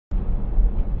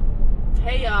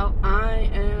Hey y'all,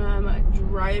 I am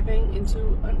driving into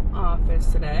an office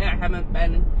today. I haven't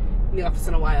been in the office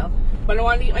in a while, but I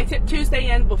wanted to get my Tip Tuesday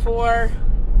in before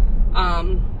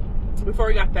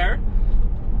we got there.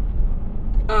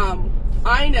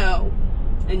 I know,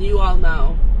 and you all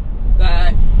know,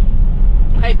 that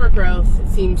hypergrowth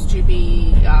seems to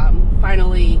be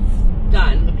finally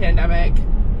done. The pandemic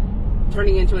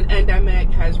turning into an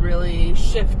endemic has really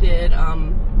shifted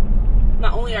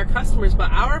not only our customers,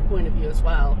 but our point of view as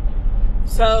well.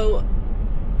 So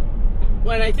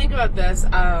when I think about this,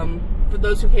 for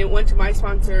those who went to my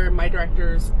sponsor, my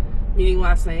director's meeting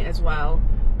last night as well,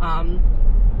 I've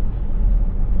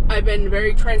been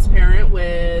very transparent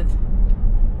with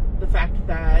the fact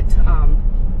that I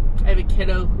have a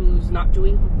kiddo who's not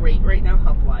doing great right now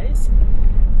health-wise,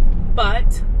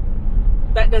 but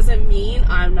that doesn't mean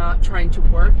I'm not trying to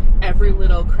work every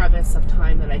little crevice of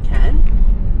time that I can.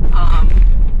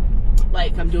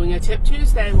 Like I'm doing a Tip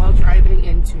Tuesday while driving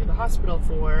into the hospital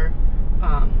for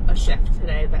a shift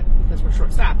today because we're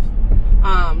short-staffed.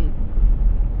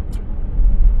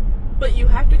 But you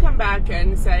have to come back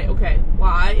and say, okay,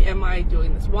 why am I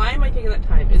doing this? Why am I taking that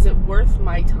time? Is it worth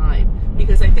my time?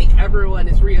 Because I think everyone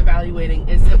is reevaluating,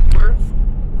 is it worth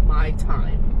my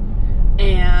time?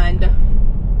 And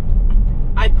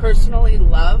I personally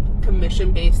love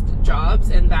commission-based jobs,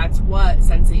 and that's what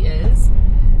Scentsy is.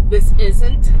 This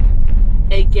isn't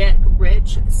a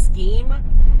get-rich scheme.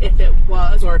 If it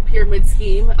was, or a pyramid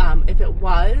scheme, if it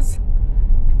was,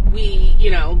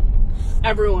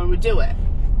 everyone would do it.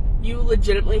 You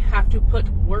legitimately have to put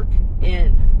work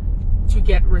in to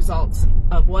get results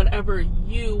of whatever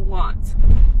you want.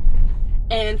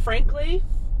 And frankly,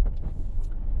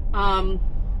 a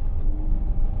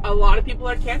lot of people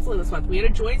are canceling this month. We had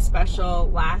a joint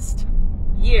special last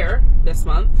year, this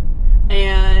month,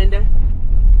 and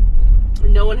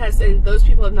no one has, and those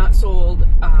people have not sold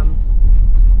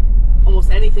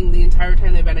almost anything the entire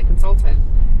time they've been a consultant.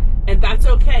 And that's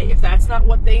okay. If that's not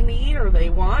what they need or they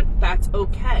want, that's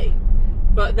okay.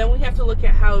 But then we have to look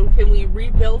at how can we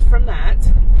rebuild from that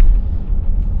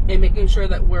and making sure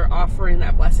that we're offering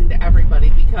that blessing to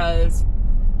everybody, because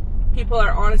people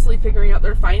are honestly figuring out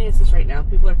their finances right now.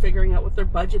 People are figuring out what their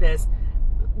budget is.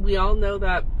 We all know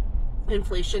that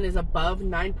inflation is above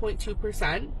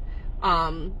 9.2%,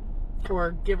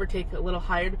 or give or take a little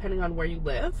higher depending on where you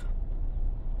live.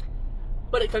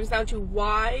 But it comes down to,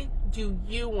 why do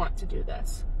you want to do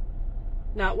this?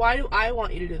 Not why do I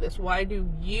want you to do this? Why do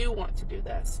you want to do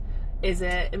this? Is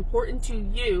it important to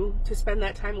you to spend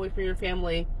that time away from your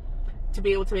family to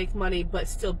be able to make money but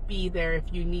still be there if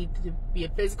you need to be a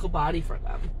physical body for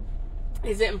them?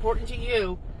 Is it important to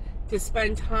you to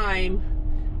spend time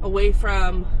away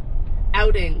from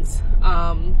outings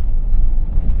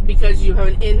because you have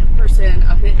an in-person,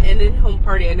 an in-home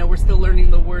party? I know we're still learning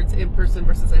the words in-person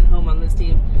versus in-home on this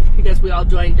team because we all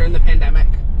joined during the pandemic.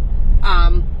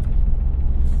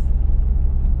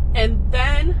 And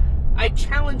then I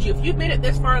challenge you, if you've made it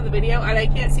this far in the video, and I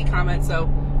can't see comments, so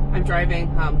I'm driving,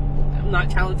 I'm not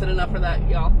talented enough for that,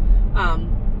 y'all.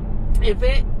 If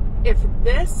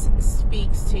this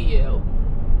speaks to you,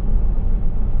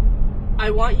 I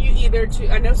want you either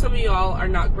to, I know some of y'all are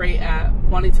not great at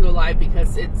wanting to go live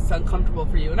because it's uncomfortable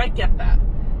for you, and I get that.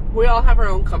 We all have our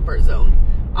own comfort zone.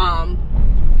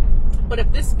 But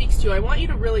if this speaks to you, I want you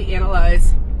to really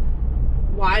analyze,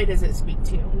 why does it speak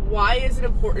to you? Why is it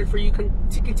important for you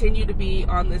to continue to be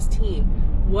on this team?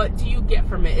 What do you get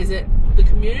from it? Is it the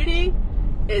community?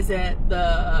 Is it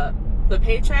the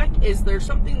paycheck? Is there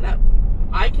something that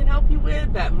I can help you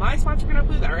with, that my sponsor can help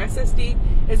you with, our SSD?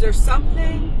 Is there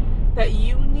something that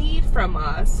you need from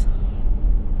us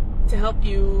to help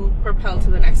you propel to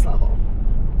the next level?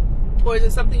 Or is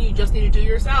it something you just need to do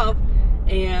yourself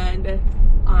and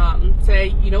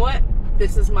say, you know what,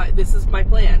 this is my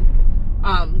plan?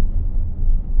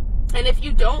 And if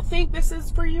you don't think this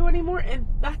is for you anymore, and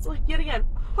that's, like, yet again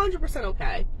 100%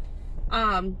 okay,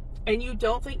 and you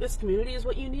don't think this community is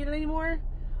what you need anymore,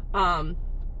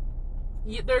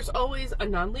 there's always a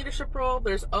non-leadership role.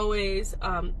 There's always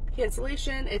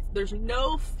cancellation. There's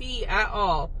no fee at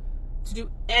all to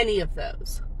do any of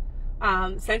those.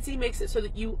 Scentsy makes it so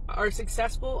that you are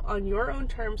successful on your own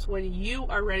terms when you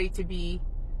are ready to be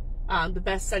the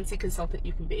best Scentsy consultant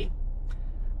you can be.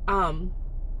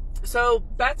 So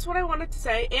that's what I wanted to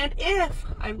say. And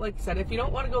like I said, if you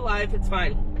don't want to go live, it's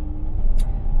fine.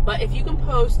 But if you can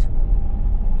post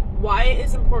why it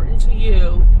is important to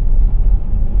you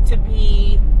to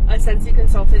be a Scentsy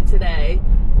consultant today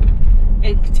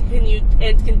and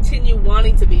continue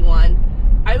wanting to be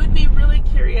one, I would be really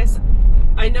curious.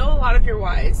 I know a lot of your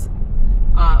whys,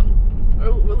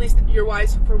 or at least your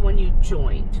why's from when you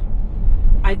joined.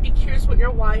 I'd be curious what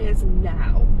your why is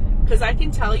now. Because I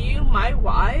can tell you my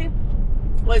why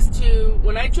was to,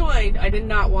 when I joined, I did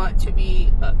not want to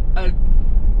be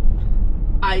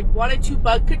I wanted to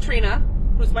bug Katrina,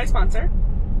 who's my sponsor.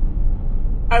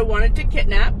 I wanted to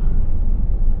kidnap.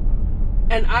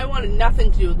 And I wanted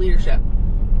nothing to do with leadership.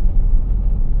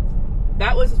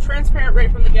 That was transparent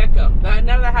right from the get-go. None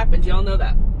of that happened. Y'all know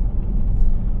that.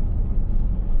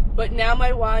 But now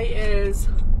my why is,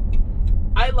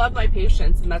 I love my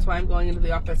patients, and that's why I'm going into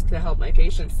the office to help my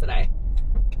patients today.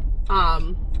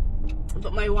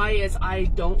 But my why is, I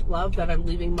don't love that I'm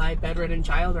leaving my bedridden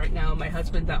child right now. My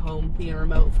husband's at home being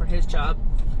remote for his job,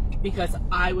 because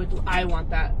I want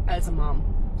that as a mom.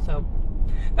 So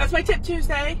that's my Tip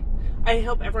Tuesday. I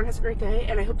hope everyone has a great day,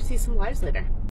 and I hope to see some lives later.